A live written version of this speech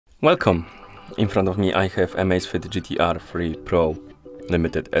Welcome! In front of me I have AMAZFIT GTR 3 Pro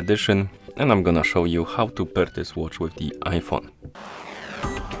limited edition, and I'm gonna show you how to pair this watch with the iPhone.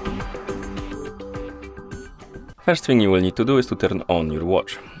 First thing you will need to do is to turn on your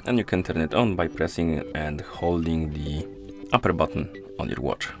watch, and you can turn it on by pressing and holding the upper button on your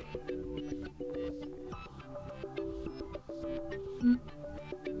watch.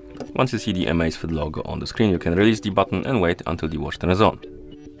 Once you see the AMAZFIT logo on the screen, you can release the button and wait until the watch turns on.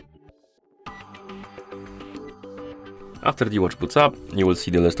 After the watch boots up, you will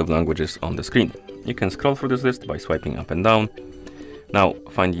see the list of languages on the screen. You can scroll through this list by swiping up and down. Now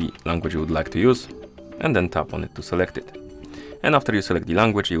find the language you would like to use and then tap on it to select it. And after you select the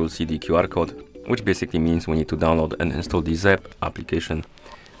language, you will see the QR code, which basically means we need to download and install the Set Up application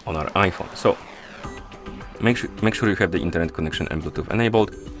on our iPhone. So make sure you have the internet connection and Bluetooth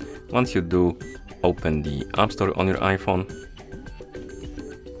enabled. Once you do, open the App Store on your iPhone.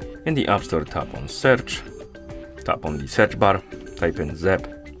 In the App Store, tap on Search. Tap on the search bar, type in ZEP,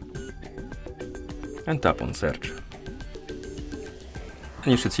 and tap on search.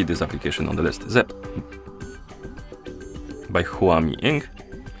 And you should see this application on the list, ZEP by Huami Inc.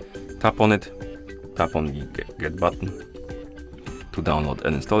 Tap on it, tap on the Get button to download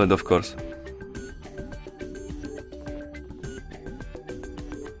and install it, of course.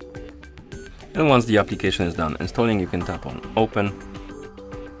 And once the application is done installing, you can tap on Open.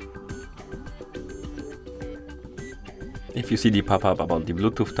 If you see the pop-up about the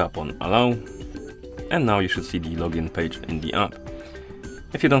Bluetooth, tap on Allow, and now you should see the login page in the app.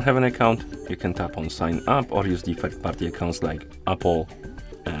 If you don't have an account, you can tap on Sign Up or use the third-party accounts like Apple,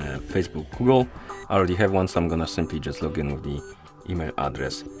 Facebook, Google. I already have one, so I'm gonna simply just log in with the email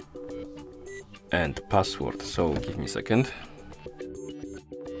address and password. So give me a second.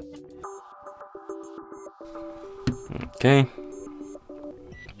 Okay,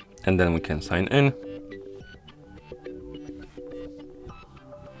 and then we can sign in.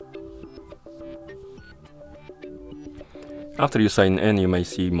 After you sign in, you may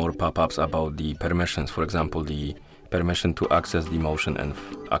see more pop-ups about the permissions. For example, the permission to access the motion and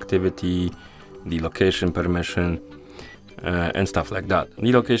activity, the location permission, and stuff like that.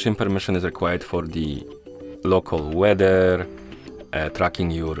 The location permission is required for the local weather, tracking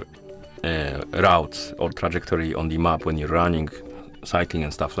your routes or trajectory on the map when you're running, cycling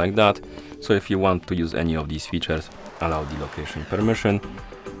and stuff like that. So if you want to use any of these features, allow the location permission.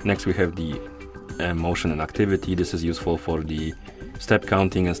 Next we have the motion and activity. This is useful for the step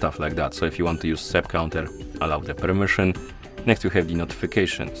counting and stuff like that. So if you want to use step counter, allow the permission. Next we have the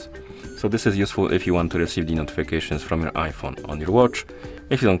notifications. So this is useful if you want to receive the notifications from your iPhone on your watch.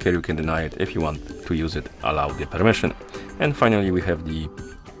 If you don't care, you can deny it. If you want to use it, allow the permission. And finally we have the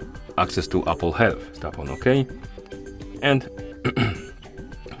access to Apple Health. Tap on OK. And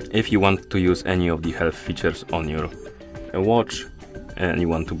if you want to use any of the health features on your watch and you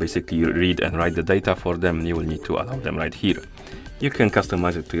want to basically read and write the data for them, you will need to allow them right here. You can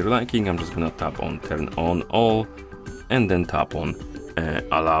customize it to your liking. I'm just gonna tap on Turn on All and then tap on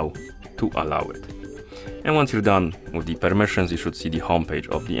Allow to allow it. And once you're done with the permissions, you should see the home page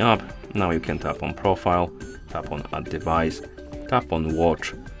of the app. Now you can tap on Profile, tap on Add Device, tap on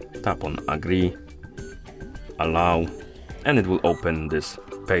Watch, tap on Agree, Allow, and it will open this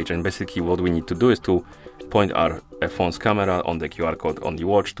page. And basically what we need to do is to point our phone's camera on the QR code on the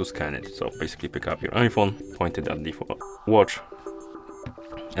watch to scan it. So basically pick up your iPhone, point it at the watch,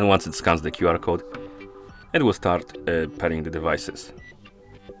 and once it scans the QR code, it will start pairing the devices.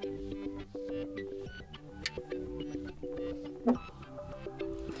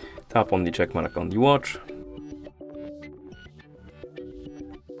 Tap on the check mark on the watch.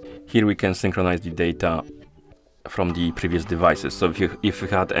 Here we can synchronize the data from the previous devices. So if you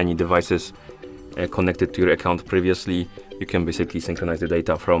had any devices connected to your account previously, you can basically synchronize the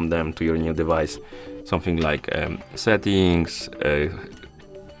data from them to your new device. Something like settings,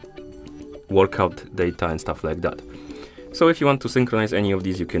 workout data and stuff like that. So if you want to synchronize any of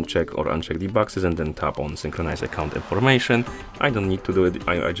these, you can check or uncheck the boxes and then tap on Synchronize Account Information. I don't need to do it,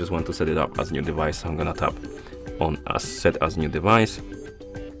 I just want to set it up as a new device. So I'm gonna tap on Set as New Device.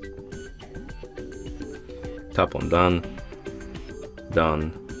 Tap on Done,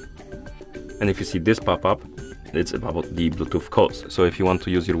 Done. And if you see this pop-up, it's about the Bluetooth calls. So if you want to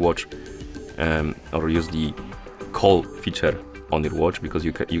use your watch or use the call feature on your watch, because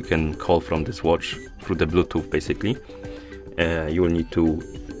you can call from this watch through the Bluetooth basically, you will need to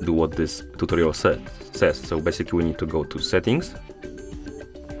do what this tutorial says. So basically we need to go to Settings.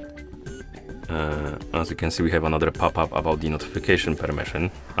 As you can see, we have another pop-up about the notification permission.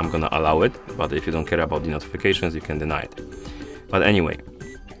 I'm gonna allow it, but if you don't care about the notifications, you can deny it. But anyway,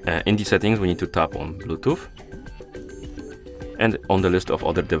 In the settings, we need to tap on Bluetooth. And on the list of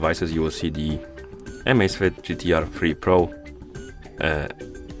other devices, you will see the AMAZFIT GTR 3 Pro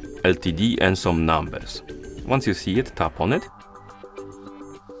LTD and some numbers. Once you see it, tap on it.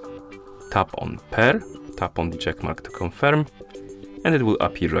 Tap on Pair, tap on the check mark to confirm, and it will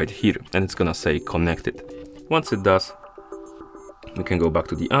appear right here, and it's gonna say connected. Once it does, we can go back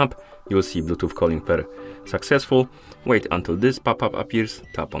to the app. You will see Bluetooth calling pair successful. Wait until this pop-up appears,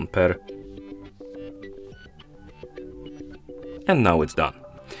 tap on pair, and now it's done.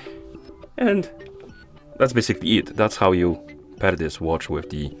 And that's basically it. That's how you pair this watch with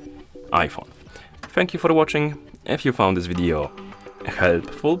the iPhone. Thank you for watching. If you found this video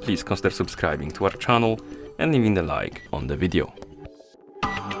helpful, please consider subscribing to our channel and leaving a like on the video.